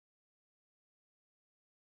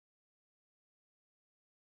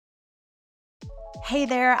Hey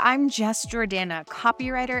there, I'm Jess Jordana,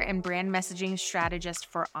 copywriter and brand messaging strategist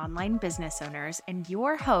for online business owners, and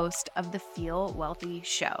your host of the Feel Wealthy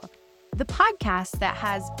Show, the podcast that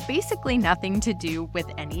has basically nothing to do with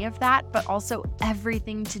any of that, but also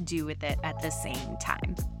everything to do with it at the same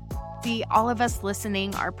time. See, all of us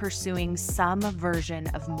listening are pursuing some version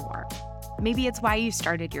of more. Maybe it's why you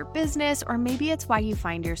started your business, or maybe it's why you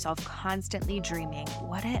find yourself constantly dreaming,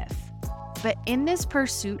 what if? But in this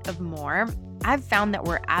pursuit of more, I've found that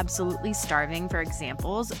we're absolutely starving for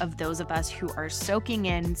examples of those of us who are soaking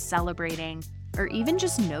in, celebrating, or even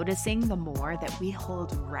just noticing the more that we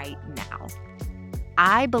hold right now.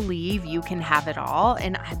 I believe you can have it all,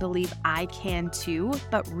 and I believe I can too,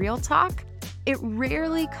 but real talk, it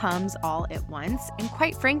rarely comes all at once, and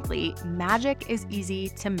quite frankly, magic is easy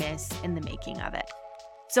to miss in the making of it.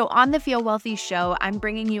 So on the Feel Wealthy Show, I'm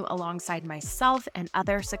bringing you alongside myself and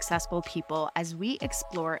other successful people as we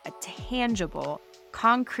explore a tangible,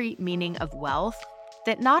 concrete meaning of wealth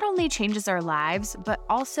that not only changes our lives, but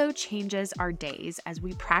also changes our days as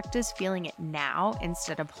we practice feeling it now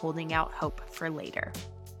instead of holding out hope for later.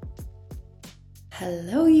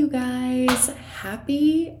 Hello, you guys.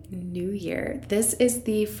 Happy New Year. This is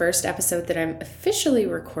the first episode that I'm officially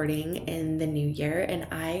recording in the new year, and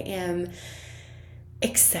I am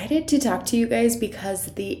excited to talk to you guys because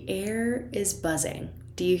the air is buzzing.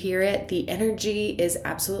 Do you hear it? The energy is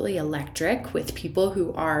absolutely electric with people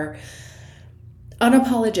who are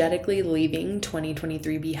unapologetically leaving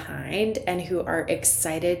 2023 behind and who are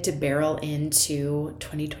excited to barrel into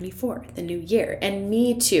 2024, the new year. And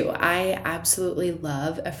me too. I absolutely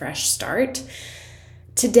love a fresh start.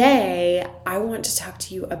 Today, I want to talk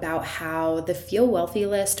to you about how the Feel Wealthy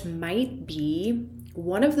list might be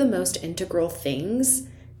one of the most integral things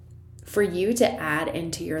for you to add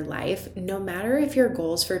into your life, no matter if your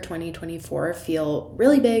goals for 2024 feel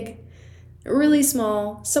really big, really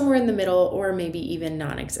small, somewhere in the middle, or maybe even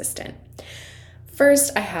non-existent.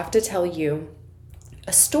 First, I have to tell you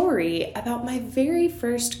a story about my very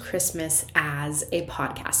first Christmas as a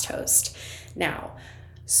podcast host. Now,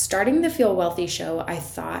 starting the Feel Wealthy Show, I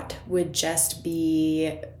thought would just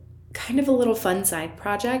be kind of a little fun side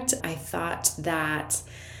project. I thought that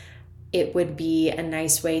it would be a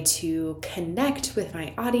nice way to connect with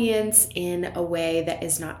my audience in a way that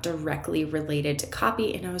is not directly related to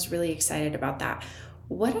copy, and I was really excited about that.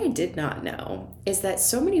 What I did not know is that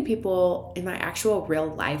so many people in my actual real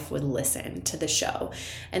life would listen to the show.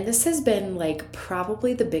 And this has been like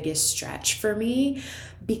probably the biggest stretch for me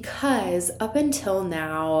because up until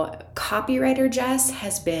now, copywriter Jess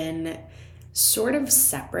has been sort of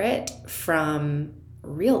separate from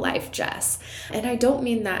real life Jess. And I don't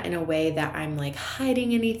mean that in a way that I'm like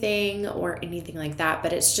hiding anything or anything like that,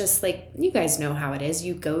 but it's just like, you guys know how it is.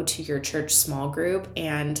 You go to your church small group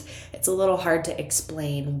and it's a little hard to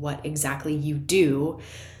explain what exactly you do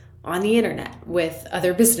on the internet with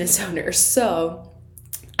other business owners. So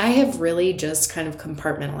I have really just kind of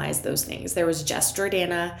compartmentalized those things. There was Jess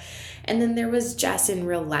Jordana, and then there was Jess in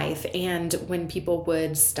real life. And when people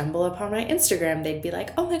would stumble upon my Instagram, they'd be like,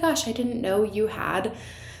 oh my gosh, I didn't know you had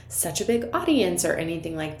such a big audience or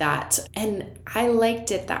anything like that. And I liked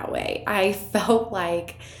it that way. I felt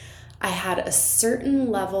like I had a certain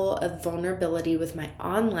level of vulnerability with my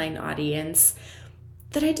online audience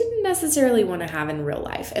that I didn't necessarily want to have in real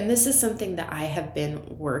life. And this is something that I have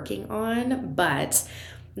been working on, but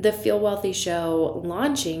the Feel Wealthy Show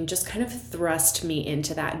launching just kind of thrust me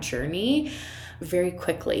into that journey very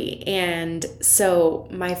quickly. And so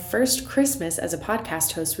my first Christmas as a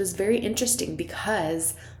podcast host was very interesting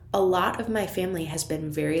because a lot of my family has been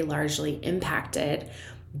very largely impacted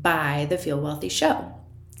by the Feel Wealthy Show.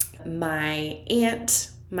 My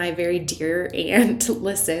aunt, my very dear aunt,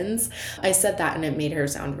 listens. I said that and it made her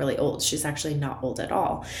sound really old. She's actually not old at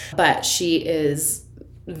all, but she is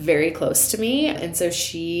very close to me. And so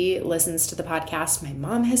she listens to the podcast. My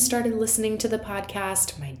mom has started listening to the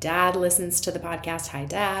podcast. My dad listens to the podcast. Hi,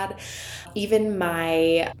 Dad. Even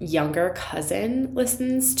my younger cousin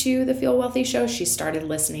listens to the Feel Wealthy Show. She started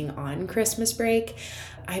listening on Christmas break.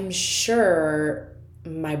 I'm sure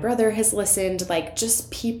my brother has listened, like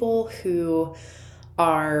just people who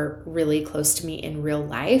are really close to me in real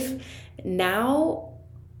life now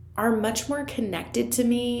are much more connected to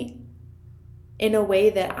me in a way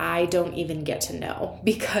that I don't even get to know,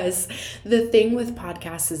 because the thing with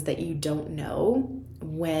podcasts is that you don't know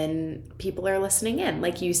when people are listening in.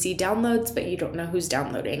 Like you see downloads, but you don't know who's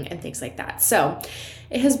downloading and things like that. So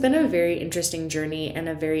it has been a very interesting journey and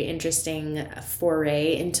a very interesting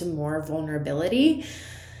foray into more vulnerability,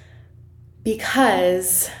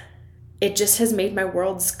 because it just has made my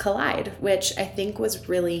worlds collide, which I think was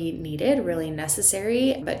really needed, really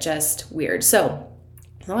necessary, but just weird. So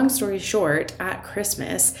long story short, at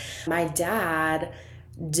Christmas, my dad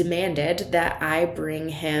demanded that I bring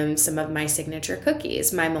him some of my signature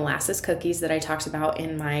cookies, my molasses cookies that I talked about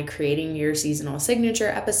in my Creating Your Seasonal Signature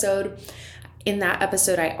episode. In that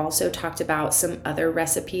episode, I also talked about some other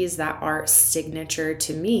recipes that are signature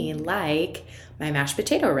to me, like my mashed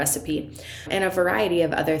potato recipe and a variety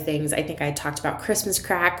of other things. I think I talked about Christmas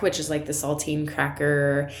crack, which is like the saltine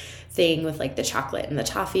cracker thing with like the chocolate and the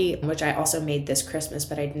toffee, which I also made this Christmas,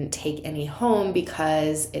 but I didn't take any home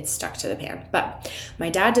because it stuck to the pan. But my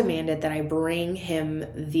dad demanded that I bring him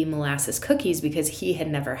the molasses cookies because he had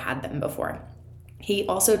never had them before. He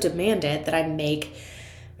also demanded that I make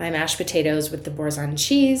my mashed potatoes with the Boursin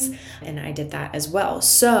cheese, and I did that as well.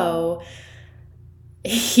 So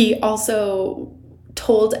he also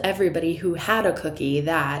told everybody who had a cookie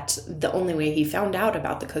that the only way he found out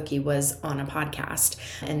about the cookie was on a podcast,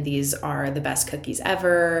 and these are the best cookies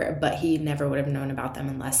ever, but he never would have known about them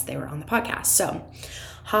unless they were on the podcast. So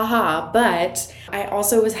haha. But I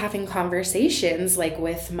also was having conversations like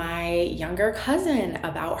with my younger cousin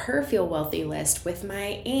about her Feel Wealthy list, with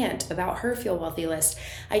my aunt about her Feel Wealthy list.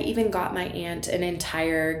 I even got my aunt an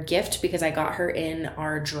entire gift because I got her in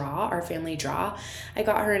our family draw. I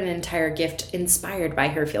got her an entire gift inspired by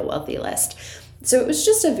her Feel Wealthy list. So it was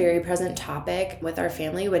just a very present topic with our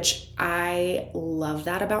family, which I love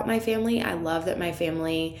that about my family. I love that my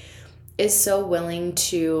family is so willing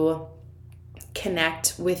to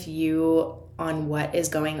connect with you on what is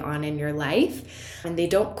going on in your life. And they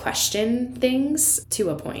don't question things, to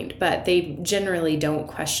a point, but they generally don't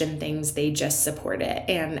question things. They just support it.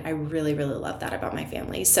 And I really, really love that about my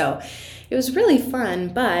family. So it was really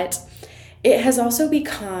fun, but it has also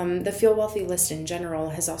become, the Feel Wealthy list in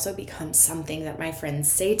general has also become something that my friends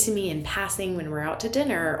say to me in passing when we're out to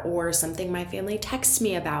dinner, or something my family texts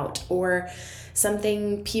me about, or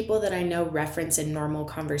something people that I know reference in normal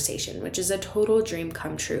conversation, which is a total dream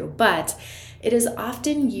come true, but it is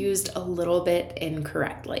often used a little bit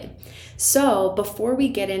incorrectly. So before we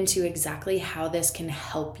get into exactly how this can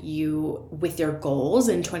help you with your goals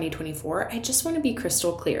in 2024, I just want to be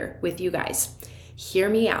crystal clear with you guys. Hear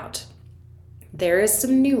me out. There is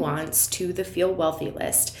some nuance to the Feel Wealthy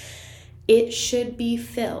list. It should be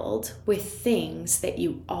filled with things that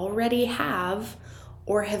you already have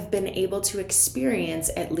or have been able to experience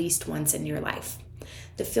at least once in your life.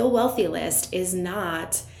 The Feel Wealthy list is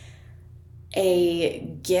not a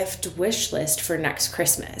gift wish list for next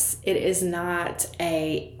Christmas. It is not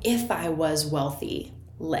a if I was wealthy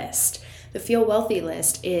list. The Feel Wealthy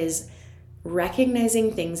list is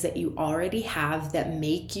recognizing things that you already have that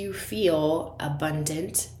make you feel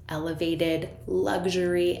abundant, elevated,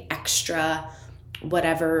 luxury, extra,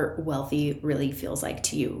 whatever wealthy really feels like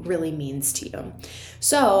to you, really means to you.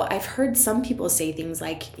 So I've heard some people say things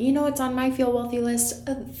like, it's on my Feel Wealthy list,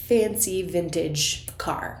 a fancy vintage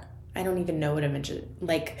car. I don't even know what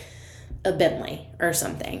like a Bentley or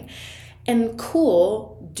something. And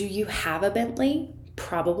cool, do you have a Bentley?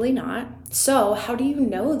 Probably not. So how do you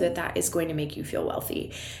know that that is going to make you feel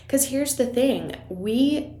wealthy? Because here's the thing,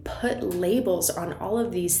 we put labels on all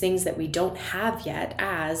of these things that we don't have yet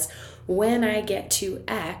as, when I get to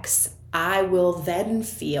X, I will then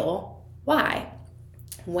feel Y.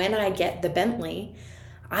 When I get the Bentley,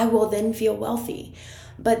 I will then feel wealthy.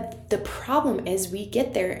 But the problem is we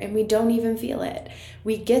get there and we don't even feel it.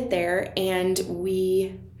 We get there and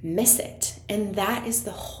we miss it. And that is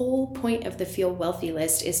the whole point of the Feel Wealthy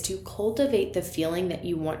list, is to cultivate the feeling that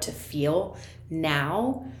you want to feel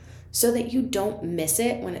now so that you don't miss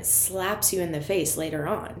it when it slaps you in the face later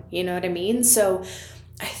on. You know what I mean? So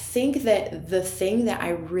I think that the thing that I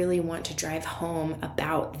really want to drive home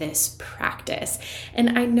about this practice,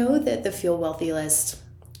 and I know that the Feel Wealthy list,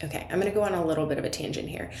 okay, I'm going to go on a little bit of a tangent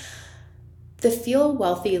here. The Feel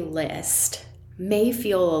Wealthy list may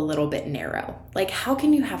feel a little bit narrow. Like, how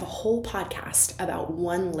can you have a whole podcast about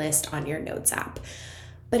one list on your notes app?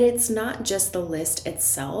 But it's not just the list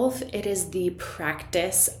itself. It is the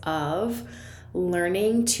practice of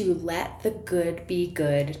learning to let the good be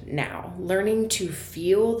good now, learning to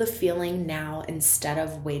feel the feeling now instead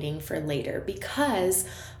of waiting for later, because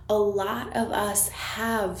a lot of us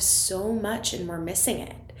have so much and we're missing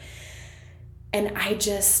it. And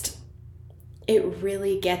it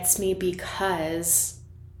really gets me because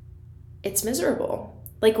it's miserable.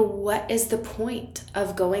 Like, what is the point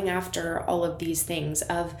of going after all of these things,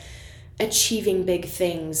 of achieving big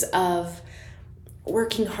things, of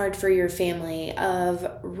working hard for your family, of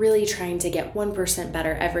really trying to get 1%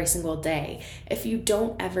 better every single day, if you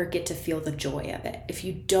don't ever get to feel the joy of it, if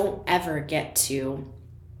you don't ever get to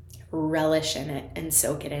relish in it and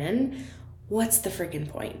soak it in, what's the freaking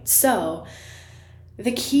point? So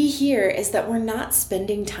the key here is that we're not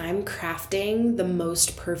spending time crafting the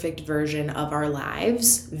most perfect version of our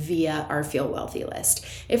lives via our Feel Wealthy list.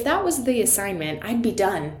 If that was the assignment, I'd be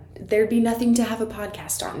done. There'd be nothing to have a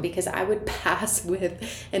podcast on because I would pass with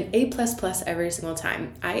an A++ every single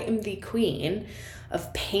time. I am the queen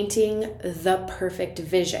of painting the perfect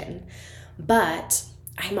vision, but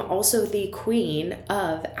I'm also the queen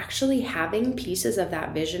of actually having pieces of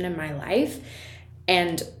that vision in my life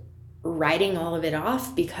and writing all of it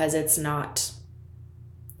off because it's not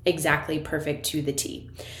exactly perfect to the T.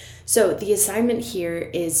 So the assignment here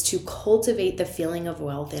is to cultivate the feeling of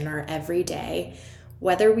wealth in our everyday,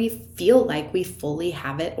 whether we feel like we fully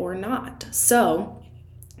have it or not. So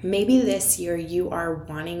maybe this year you are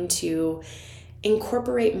wanting to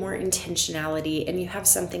incorporate more intentionality and you have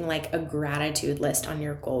something like a gratitude list on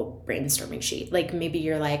your goal brainstorming sheet. Like maybe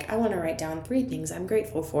you're like, I want to write down 3 things I'm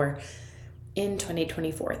grateful for in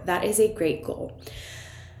 2024. That is a great goal.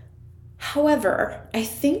 However, I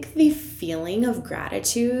think the feeling of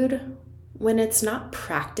gratitude, when it's not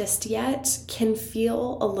practiced yet, can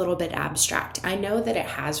feel a little bit abstract. I know that it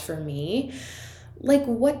has for me. Like,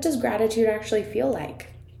 what does gratitude actually feel like?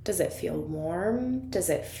 Does it feel warm? Does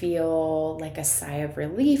it feel like a sigh of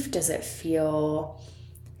relief? Does it feel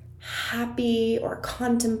happy or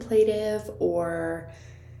contemplative, or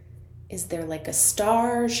is there like a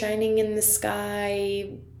star shining in the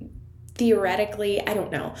sky? Theoretically, I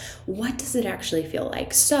don't know. What does it actually feel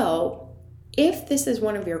like? So if this is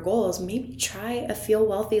one of your goals, maybe try a Feel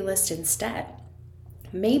Wealthy list instead.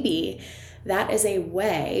 Maybe that is a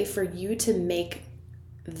way for you to make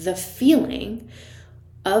the feeling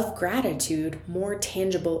of gratitude more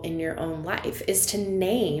tangible in your own life, is to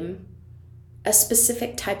name a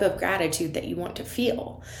specific type of gratitude that you want to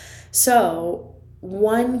feel. So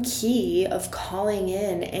one key of calling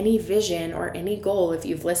in any vision or any goal, if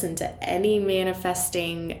you've listened to any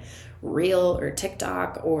manifesting reel or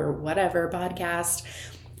TikTok or whatever podcast,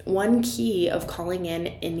 one key of calling in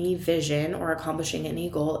any vision or accomplishing any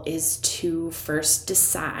goal is to first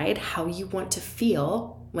decide how you want to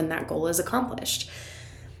feel when that goal is accomplished.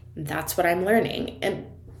 That's what I'm learning. And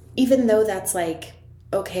even though that's like,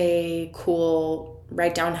 okay, cool,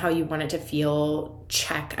 write down how you want it to feel,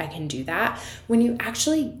 check, I can do that. When you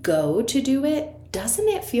actually go to do it, doesn't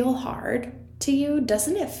it feel hard to you?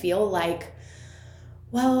 Doesn't it feel like,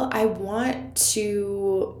 well, I want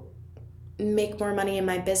to make more money in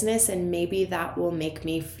my business and maybe that will make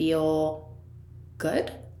me feel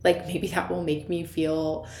good? Like maybe that will make me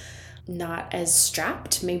feel not as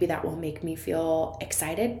strapped. Maybe that will make me feel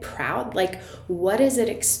excited, proud. Like what is it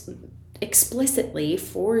explicitly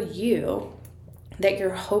for you that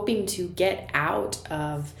you're hoping to get out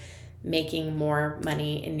of making more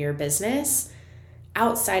money in your business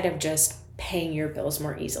outside of just paying your bills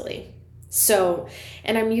more easily? So,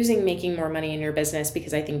 and I'm using making more money in your business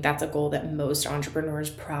because I think that's a goal that most entrepreneurs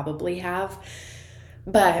probably have.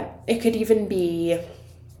 But it could even be,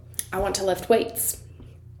 I want to lift weights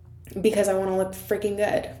because I want to look freaking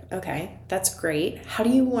good. Okay, that's great. How do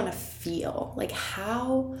you want to feel? Like,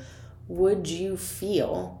 how would you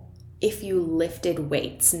feel if you lifted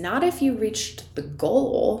weights? Not if you reached the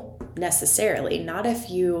goal necessarily, not if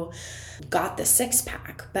you got the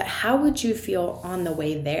 6-pack, but how would you feel on the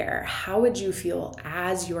way there? How would you feel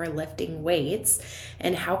as you're lifting weights?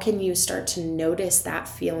 And how can you start to notice that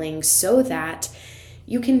feeling so that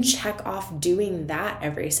you can check off doing that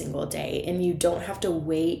every single day and you don't have to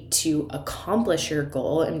wait to accomplish your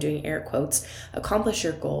goal, I'm doing air quotes, accomplish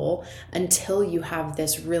your goal until you have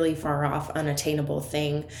this really far off, unattainable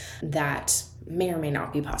thing that may or may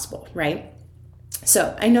not be possible, right?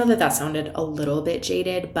 So I know that sounded a little bit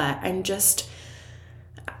jaded, but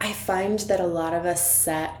I find that a lot of us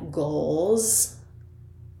set goals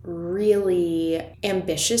really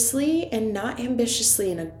ambitiously, and not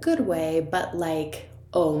ambitiously in a good way, but like,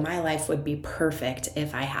 oh, my life would be perfect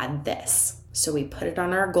if I had this. So we put it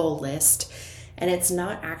on our goal list, and it's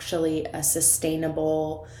not actually a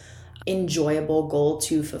sustainable, enjoyable goal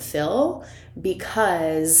to fulfill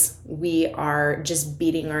because we are just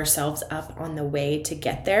beating ourselves up on the way to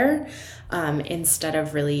get there instead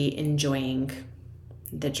of really enjoying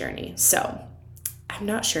the journey. So I'm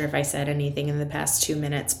not sure if I said anything in the past 2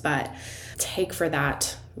 minutes, but take for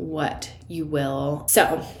that what you will.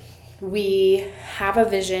 So we have a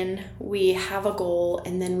vision, we have a goal,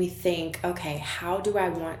 and then we think, okay, how do I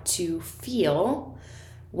want to feel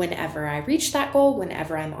whenever I reach that goal,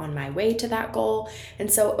 whenever I'm on my way to that goal. And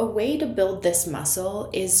so a way to build this muscle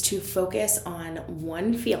is to focus on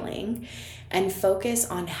one feeling and focus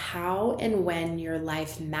on how and when your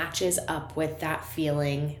life matches up with that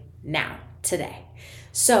feeling now, today.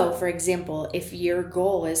 So, for example, if your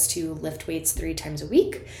goal is to lift weights 3 times a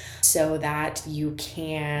week so that you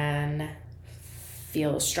can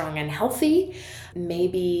feel strong and healthy,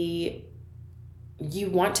 maybe you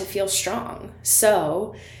want to feel strong.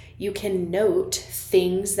 So you can note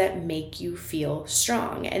things that make you feel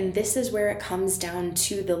strong. And this is where it comes down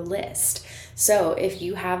to the list. So if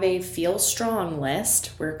you have a feel strong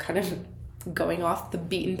list, we're kind of going off the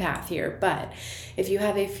beaten path here, but if you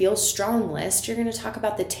have a feel strong list, you're going to talk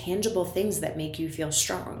about the tangible things that make you feel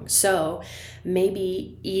strong. So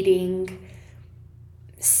maybe eating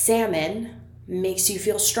salmon makes you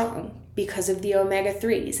feel strong because of the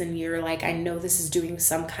omega-3s, and you're like, I know this is doing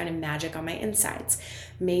some kind of magic on my insides.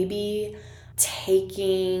 Maybe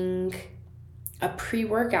taking a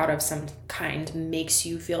pre-workout of some kind makes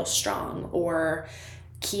you feel strong, or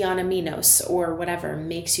Kion Aminos or whatever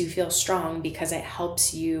makes you feel strong because it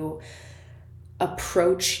helps you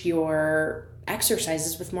approach your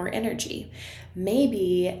exercises with more energy.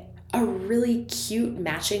 Maybe a really cute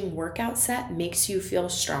matching workout set makes you feel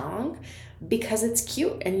strong because it's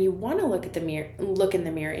cute and you want to look in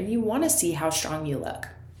the mirror and you want to see how strong you look.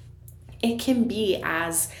 It can be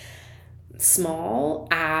as small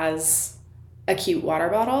as a cute water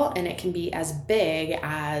bottle, and it can be as big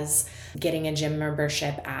as getting a gym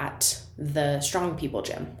membership at the Strong People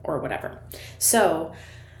gym or whatever. So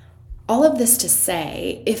all of this to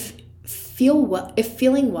say, if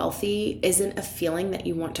feeling wealthy isn't a feeling that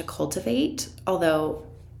you want to cultivate, although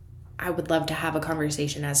I would love to have a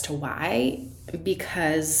conversation as to why,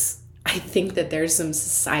 because I think that there's some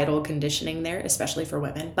societal conditioning there, especially for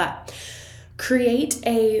women, but create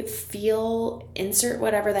a insert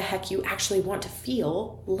whatever the heck you actually want to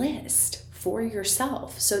feel list for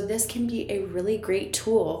yourself. So this can be a really great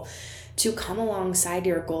tool to come alongside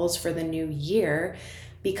your goals for the new year,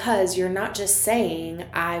 because you're not just saying,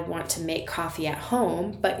 I want to make coffee at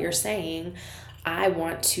home, but you're saying, I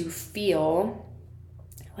want to feel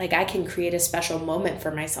like I can create a special moment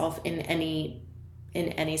for myself in any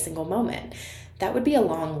single moment. That would be a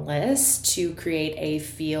long list to create a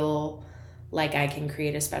feel like I can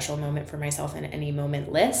create a special moment for myself in any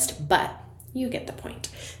moment list, but you get the point.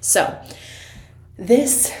 So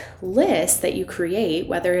this list that you create,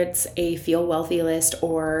 whether it's a feel wealthy list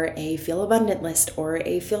or a feel abundant list or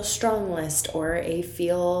a feel strong list or a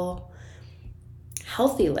feel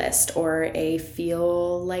healthy list or a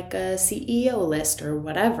feel like a CEO list or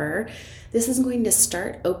whatever, this is going to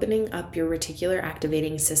start opening up your reticular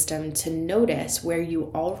activating system to notice where you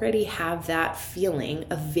already have that feeling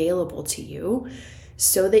available to you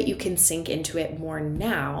so that you can sink into it more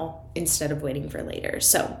now instead of waiting for later.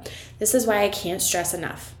 So this is why I can't stress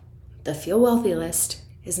enough. The Feel Wealthy list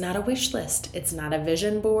is not a wish list. It's not a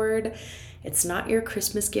vision board. It's not your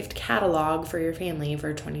Christmas gift catalog for your family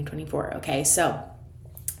for 2024. Okay, so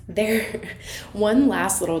one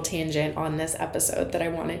last little tangent on this episode that I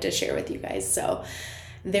wanted to share with you guys. So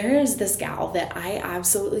there is this gal that I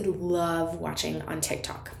absolutely love watching on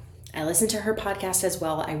TikTok. I listen to her podcast as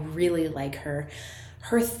well. I really like her.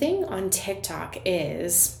 Her thing on TikTok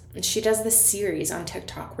is she does this series on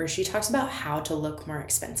TikTok where she talks about how to look more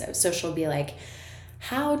expensive. So she'll be like,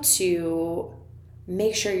 how to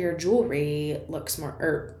make sure your jewelry looks more,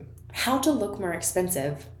 or how to look more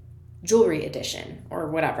expensive jewelry edition or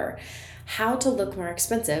whatever. How to look more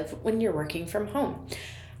expensive when you're working from home.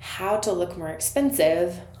 How to look more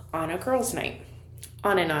expensive on a girls' night.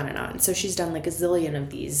 On and on and on. So she's done like a zillion of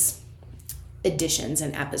these editions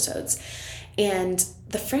and episodes. And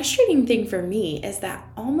the frustrating thing for me is that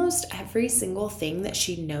almost every single thing that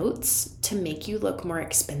she notes to make you look more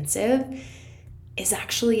expensive is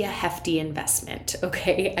actually a hefty investment,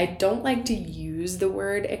 okay? I don't like to use the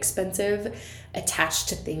word expensive attached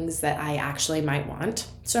to things that I actually might want,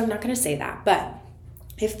 so I'm not going to say that. But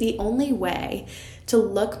if the only way to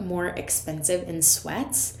look more expensive in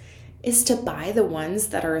sweats is to buy the ones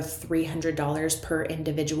that are $300 per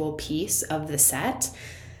individual piece of the set,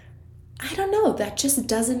 I don't know, that just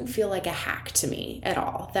doesn't feel like a hack to me at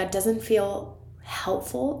all. That doesn't feel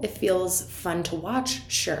helpful. It feels fun to watch,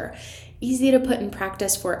 sure. Easy to put in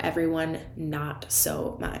practice for everyone, not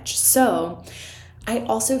so much. So I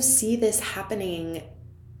also see this happening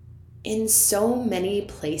in so many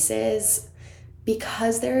places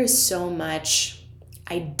because there is so much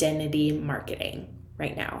identity marketing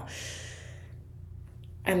right now.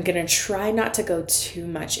 I'm going to try not to go too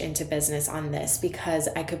much into business on this because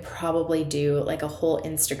I could probably do like a whole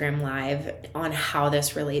Instagram live on how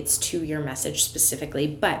this relates to your message specifically.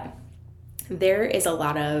 But there is a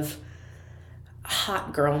lot of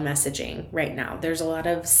hot girl messaging right now. There's a lot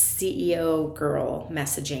of CEO girl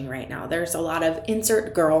messaging right now. There's a lot of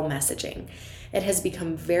insert girl messaging. It has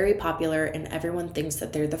become very popular and everyone thinks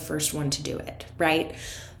that they're the first one to do it, right?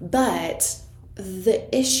 But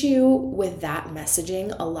the issue with that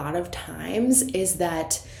messaging a lot of times is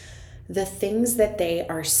that the things that they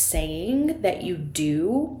are saying that you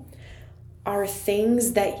do are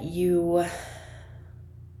things that you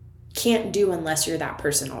can't do unless you're that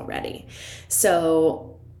person already.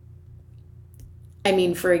 So, I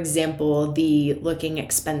mean, for example, the looking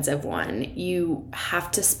expensive one, you have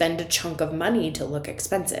to spend a chunk of money to look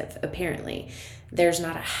expensive, apparently. There's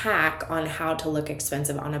not a hack on how to look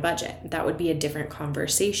expensive on a budget. That would be a different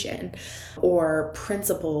conversation. Or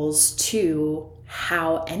principles to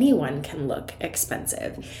how anyone can look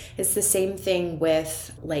expensive. It's the same thing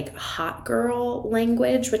with like hot girl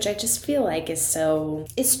language, which I just feel like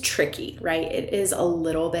it's tricky, right? It is a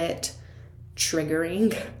little bit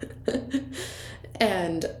triggering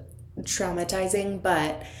and traumatizing,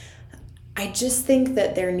 but I just think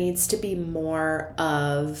that there needs to be more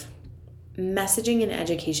of messaging and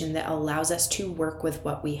education that allows us to work with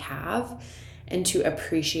what we have and to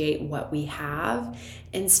appreciate what we have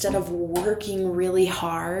instead of working really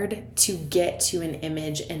hard to get to an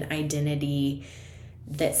image and identity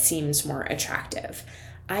that seems more attractive.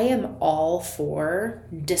 I am all for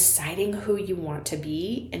deciding who you want to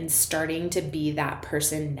be and starting to be that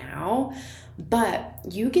person now, but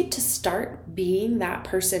you get to start being that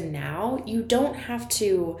person now. You don't have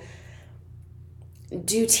to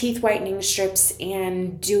do teeth whitening strips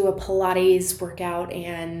and do a Pilates workout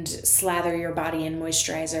and slather your body in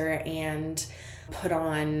moisturizer and put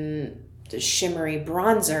on shimmery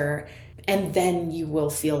bronzer, and then you will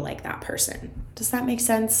feel like that person. Does that make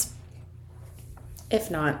sense? If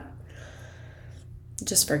not,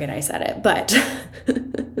 just forget I said it. But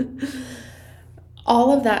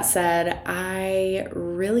all of that said, I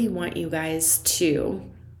really want you guys to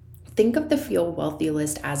think of the Feel Wealthy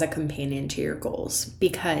list as a companion to your goals,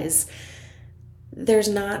 because there's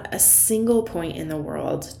not a single point in the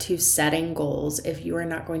world to setting goals if you are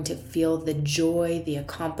not going to feel the joy, the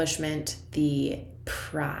accomplishment, the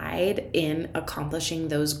pride in accomplishing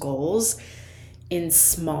those goals in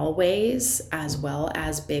small ways as well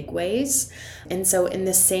as big ways. And so in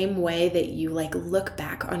the same way that you like look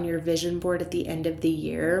back on your vision board at the end of the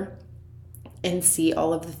year and see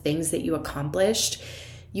all of the things that you accomplished,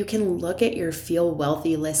 you can look at your Feel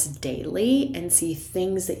Wealthy list daily and see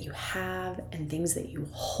things that you have and things that you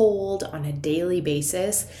hold on a daily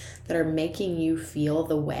basis that are making you feel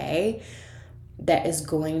the way that is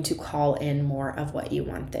going to call in more of what you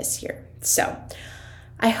want this year. So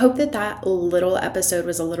I hope that little episode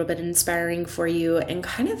was a little bit inspiring for you and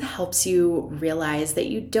kind of helps you realize that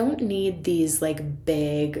you don't need these like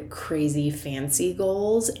big, crazy, fancy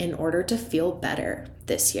goals in order to feel better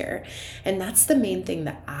this year. And that's the main thing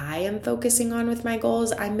that I am focusing on with my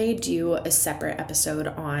goals. I may do a separate episode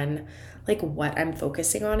on like what I'm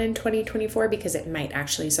focusing on in 2024 because it might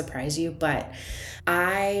actually surprise you, but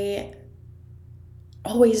I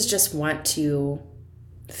always just want to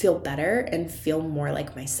feel better and feel more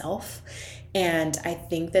like myself. And I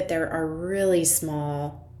think that there are really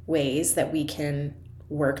small ways that we can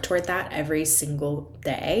work toward that every single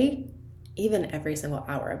day, even every single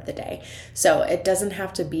hour of the day. So it doesn't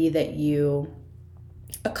have to be that you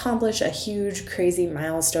accomplish a huge, crazy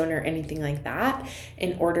milestone or anything like that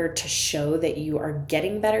in order to show that you are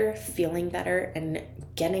getting better, feeling better, and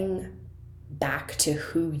getting back to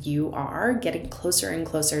who you are, getting closer and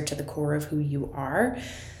closer to the core of who you are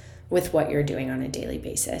with what you're doing on a daily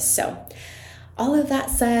basis. So all of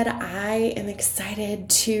that said, I am excited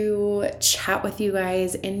to chat with you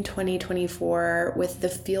guys in 2024 with the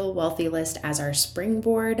Feel Wealthy list as our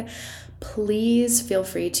springboard. Please feel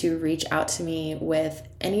free to reach out to me with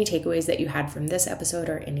any takeaways that you had from this episode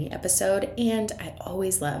or any episode. And I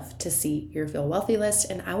always love to see your Feel Wealthy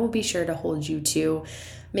list, and I will be sure to hold you to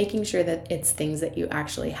making sure that it's things that you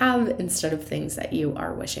actually have instead of things that you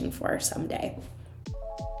are wishing for someday.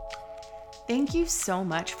 Thank you so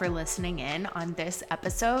much for listening in on this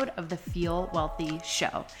episode of the Feel Wealthy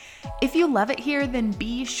Show. If you love it here, then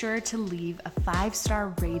be sure to leave a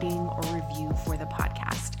 5-star rating or review for the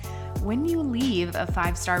podcast. When you leave a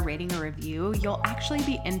 5-star rating or review, you'll actually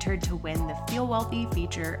be entered to win the Feel Wealthy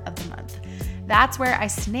feature of the month. That's where I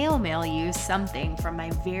snail mail you something from my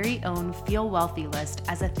very own Feel Wealthy list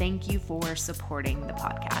as a thank you for supporting the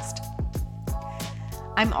podcast.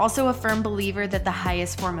 I'm also a firm believer that the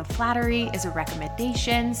highest form of flattery is a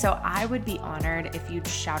recommendation, so I would be honored if you'd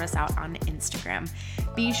shout us out on Instagram.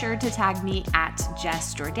 Be sure to tag me at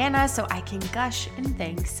Jess Jordana so I can gush in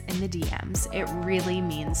thanks in the DMs. It really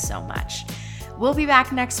means so much. We'll be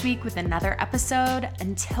back next week with another episode.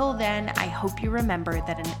 Until then, I hope you remember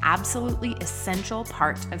that an absolutely essential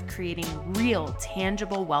part of creating real,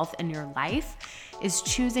 tangible wealth in your life is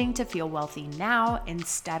choosing to feel wealthy now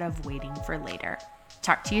instead of waiting for later.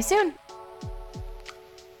 Talk to you soon.